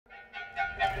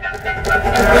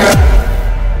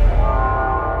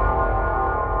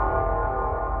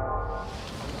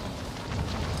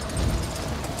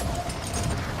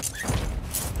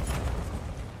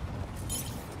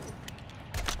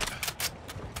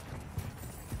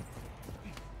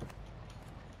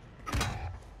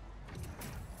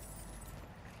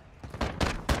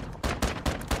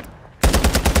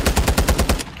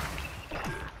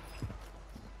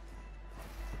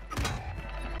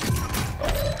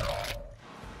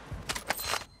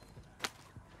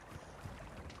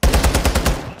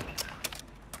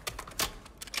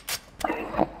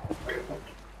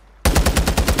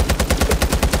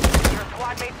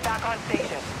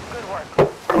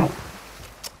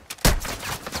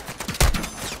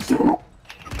Yeah,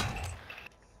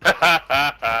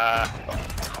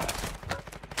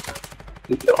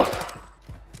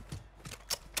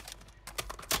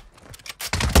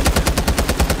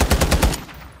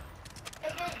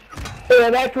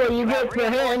 that's what you get for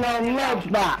hitting on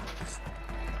Xbox.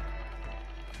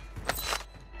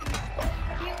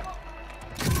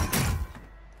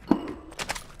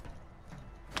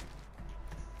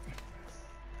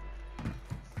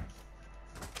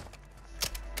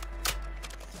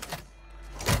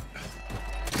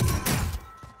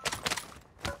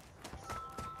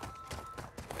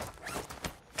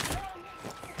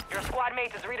 Your squad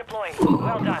mate is redeploying.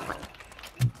 Well done.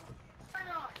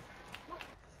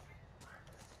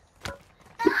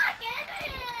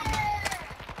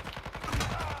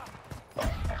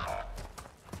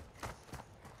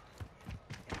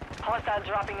 Hostiles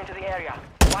dropping into the area.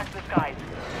 Watch the skies.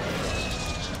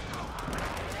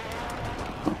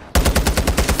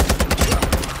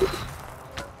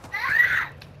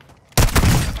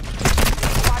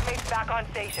 Squad mates back on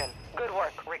station. Good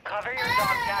work. Recover your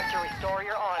dog tag to restore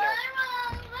your honor.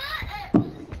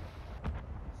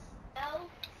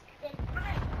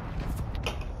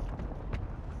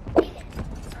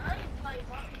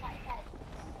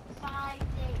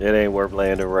 It ain't worth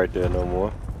landing right there no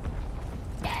more.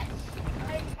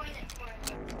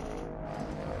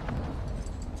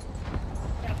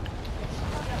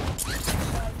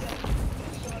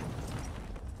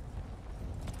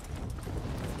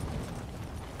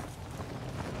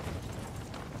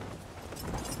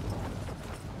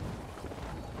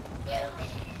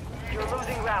 You're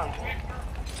losing ground.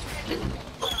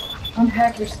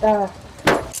 Unpack your stuff.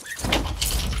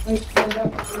 Wait, stand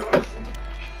up.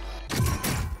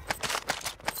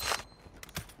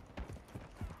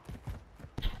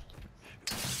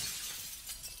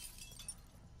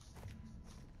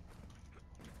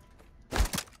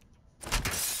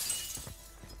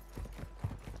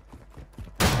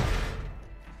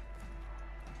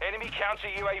 Enemy counter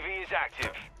UAV is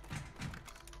active.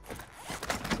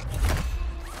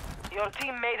 Your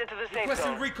team made it to the safe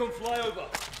zone. Recon flyover.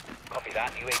 Copy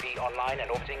that. UAV online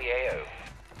and orbiting the AO.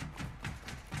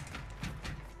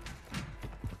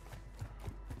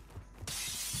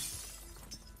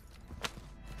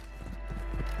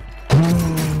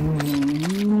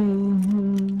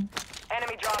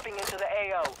 Enemy dropping into the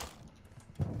AO.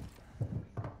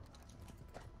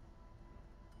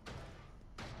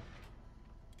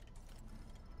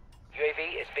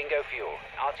 UAV is bingo fuel.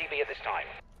 RTB at this time.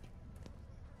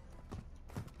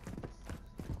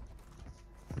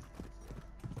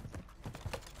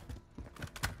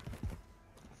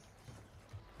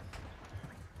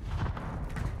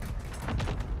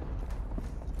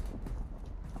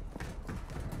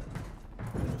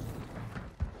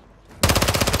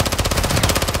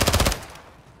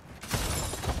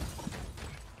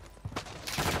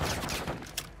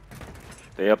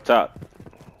 They up top.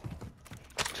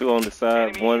 Two on the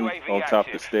side, Enemy one UAV on top of the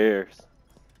active. stairs.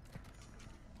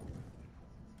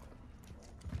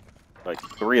 Like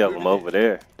 3 of them over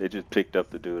there. They just picked up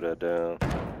the dude that down.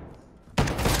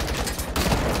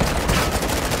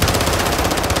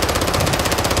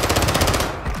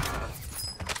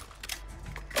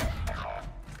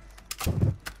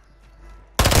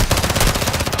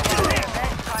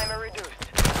 Timer reduced.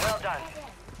 Well done.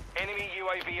 Enemy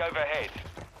UAV overhead.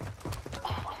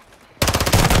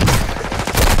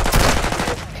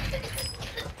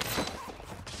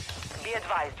 Be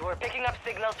advised, we're picking up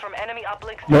signals from enemy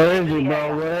uplinks. Where is he,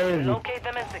 bro? Where is he? Locate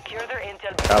them and secure their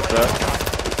intel. Outside.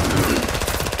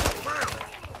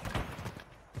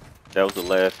 That was the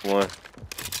last one.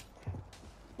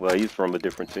 Well, he's from a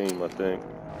different team, I think.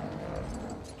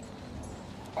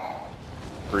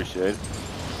 Appreciate it.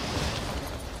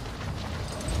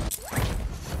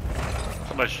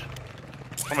 How much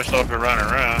stuff you're running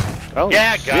around? Oh,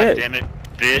 yeah, shit. God damn it,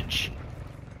 bitch.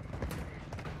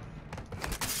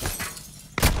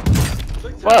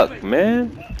 Fuck, man.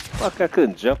 Fuck, I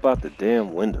couldn't jump out the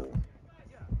damn window.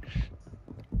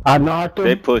 I knocked him.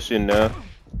 They pushing now.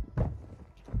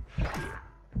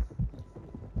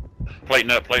 Plating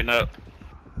up, plating up.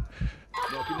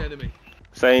 Knocking enemy.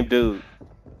 Same dude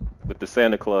with the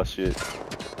Santa Claus shit.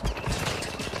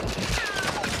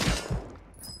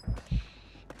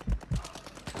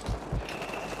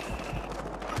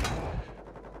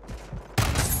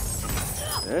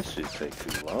 That shit take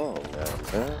too long now,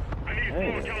 man.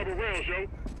 Damn.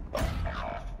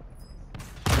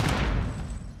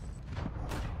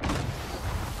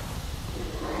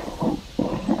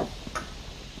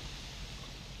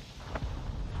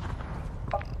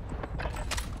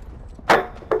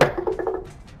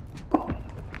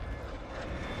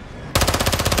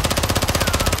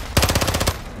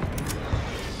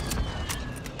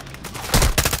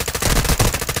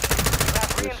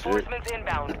 it. Reinforcements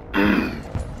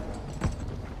inbound.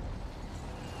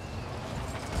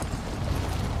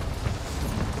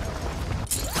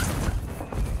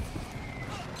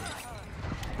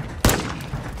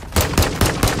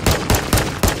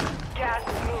 Gas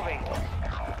is moving.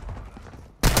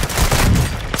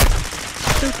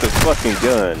 Shoot the fucking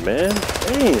gun, man.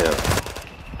 Damn.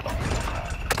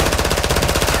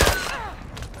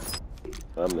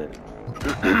 I'm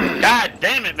in. God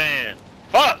damn it, man.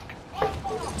 Fuck.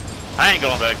 I ain't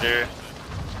going back there.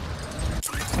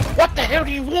 What the hell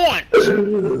do you want?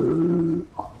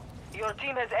 Your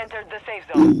team has entered the safe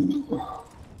zone.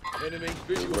 Enemy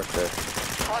visual. Right there.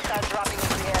 Hostiles dropping into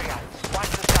the area. Watch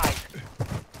the skies.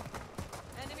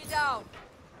 Enemy down.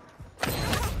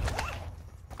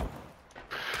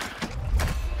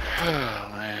 Oh,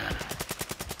 man.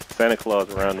 Santa Claus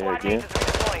around there Squad again. mates is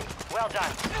redeploying. Well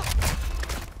done.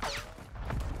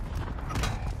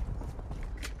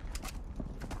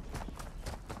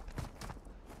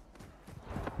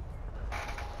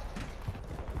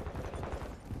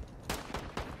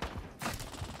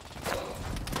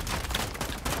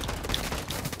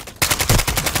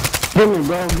 Get me,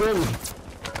 bro, get me.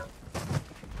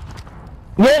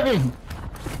 Get me!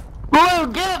 Bro,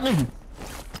 get me!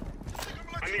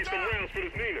 I need some rounds for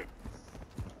this Nina.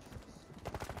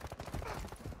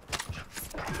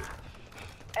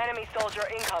 Enemy soldier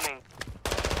incoming.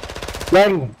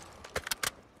 Let me.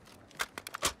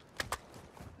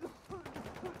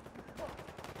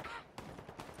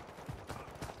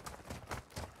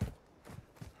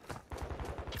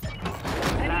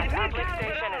 That uplink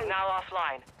station is now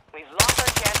offline. We've lost our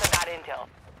chance at that intel.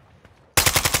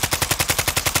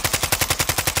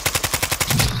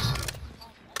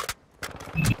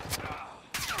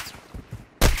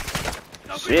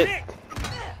 Shit.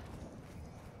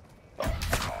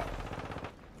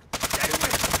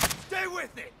 Stay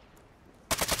with it.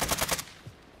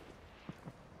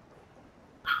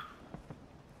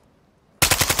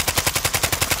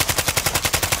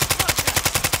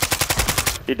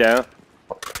 He down.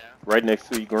 Right next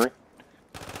to you, Green.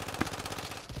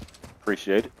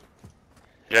 Appreciate it.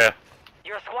 Yeah.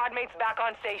 Your squad mates back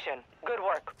on station. Good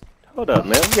work. Hold up,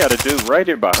 man. We got a dude right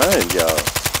here behind y'all.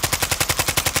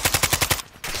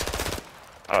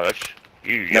 Oh, that's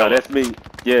you. No, that's me.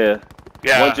 Yeah.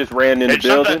 Yeah. One just ran in the Hey,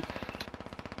 something- building.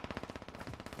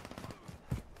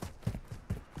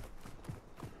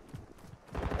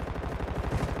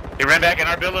 He ran back in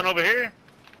our building over here?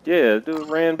 Yeah, dude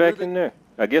ran back in there.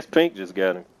 I guess Pink just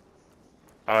got him.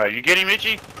 Alright, you get him,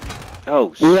 Itchy?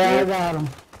 Oh, Yeah, I shit. got him.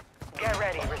 Get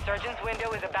ready. Resurgence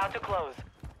window is about to close.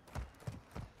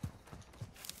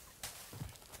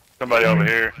 Somebody over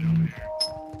here.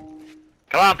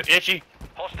 Come on, Itchy.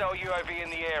 Hostile UAV in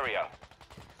the area.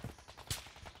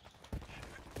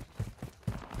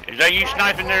 Is that you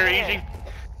sniping there, Easy?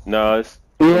 No, it's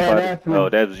Yeah, somebody. that's me. Oh,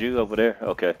 that was you over there?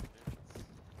 Okay.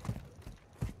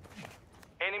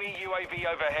 Enemy UAV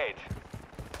overhead.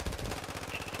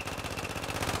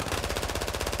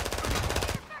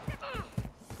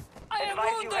 I am Advise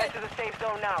you wounded. head to the safe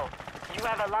zone now. You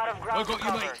have a lot of ground to I got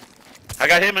you, cover. mate. I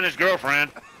got him and his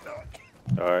girlfriend.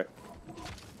 Alright.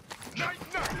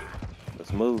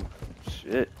 Let's move.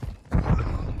 Shit.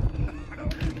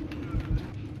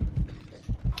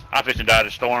 I fixing to die in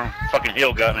the storm. Fucking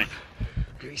hill got me.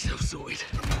 Get yourself sorted.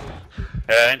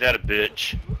 Yeah, ain't that a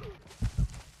bitch?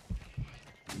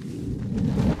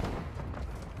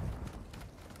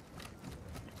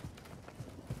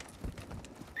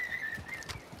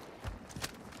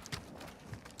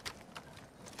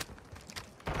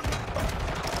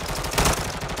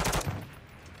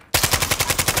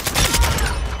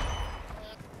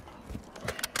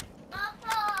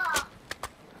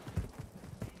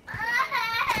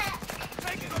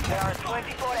 There are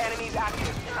 24 enemies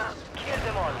active. Kill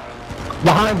them all.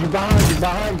 Behind you, behind you,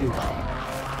 behind you.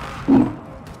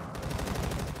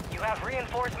 You have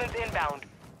reinforcements inbound.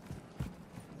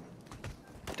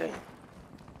 Damn.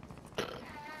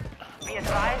 Be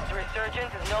advised,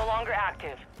 Resurgence is no longer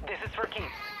active. This is for keeps.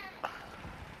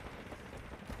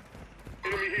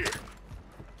 Enemy here.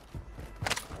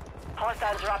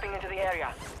 Hostiles dropping into the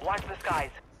area. Watch the skies.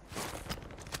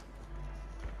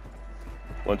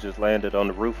 One just landed on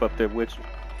the roof up there with you.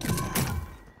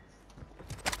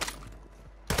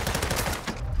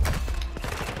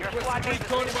 Your squad mate is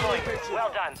deploying.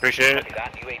 Well done. Appreciate it.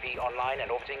 That UAV online and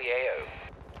orbiting the AO.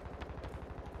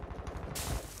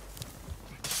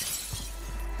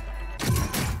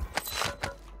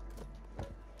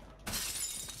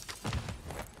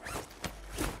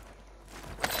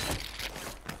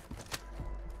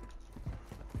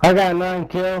 I got 9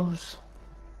 kills.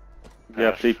 You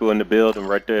got people in the building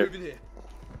right there. Moving here.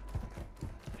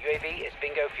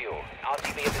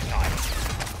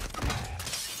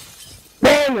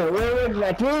 Damn it, where was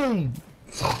my team?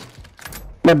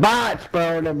 The bots,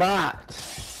 bro, the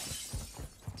bots.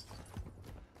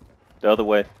 The other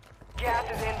way. Gas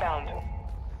is inbound.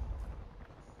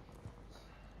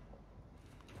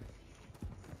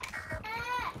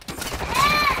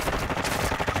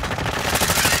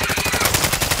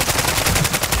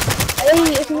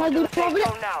 Hey, it's my dude over there.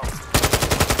 Go now.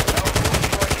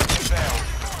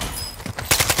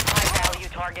 High value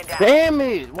target down. Damn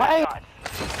it! Why? Shot.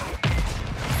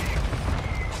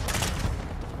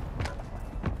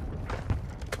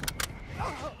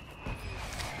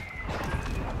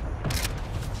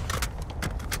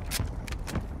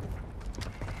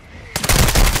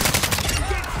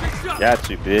 Got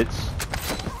you, bitch.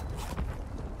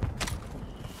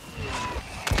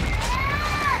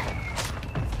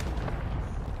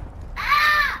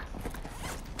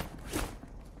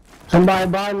 Somebody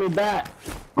buy me back.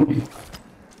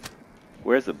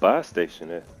 Where's the buy station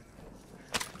at?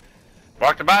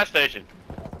 Walk the buy station.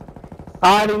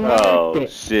 I already marked Oh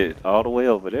it. shit! All the way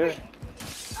over there.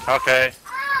 Okay.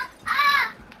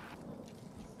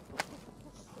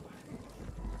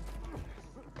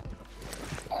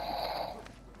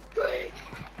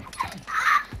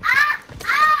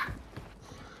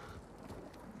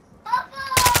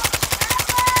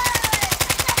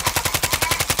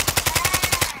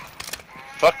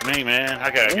 Fuck me, man. I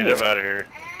gotta get up out of here.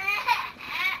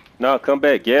 No, come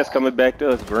back. Gas coming back to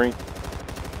us, Green.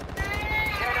 Turn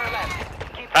or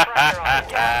left. Keep the pressure on.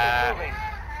 Gas is moving.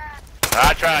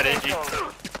 I tried, Itchy.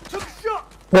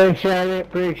 Appreciate it,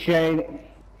 appreciate it.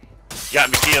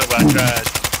 Got me killed, but I tried.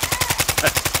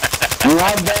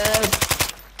 My bad.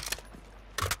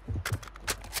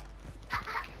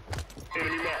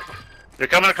 Enemy marked. They're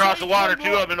coming across the water.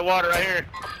 Two of them in the water right here.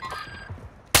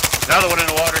 Another one in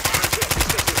the water.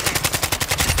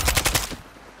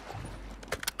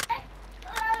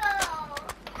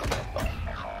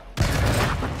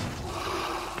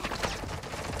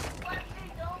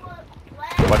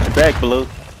 Watch your back, Blue.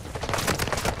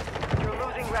 You're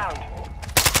losing ground.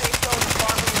 Safe zone is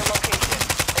far from your location.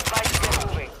 Advise you get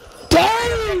moving.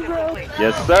 Dang, bro. Complete.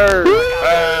 Yes, sir.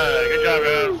 Good job,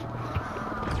 guys.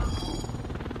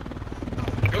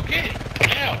 Go get it.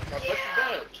 Now.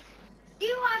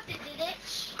 You have to do it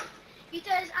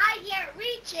because I can't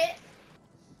reach it.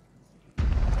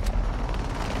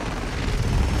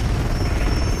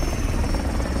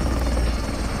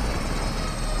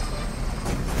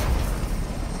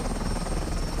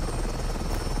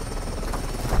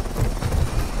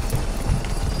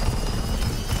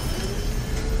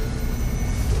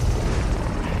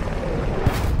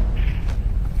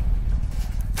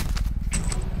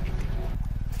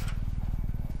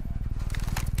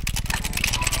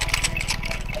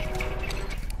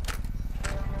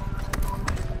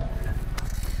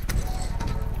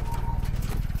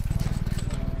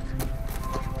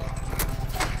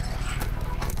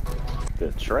 The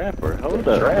trapper. Hold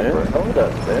up, man. Hold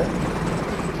up, man.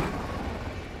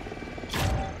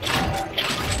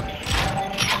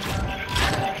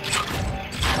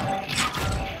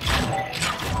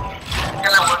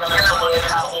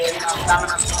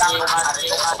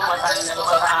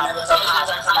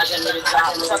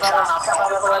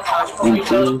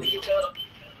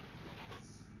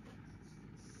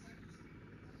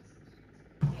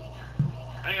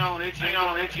 Hang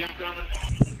on, Itchy. I'm coming.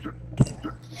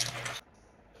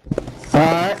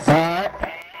 Alright,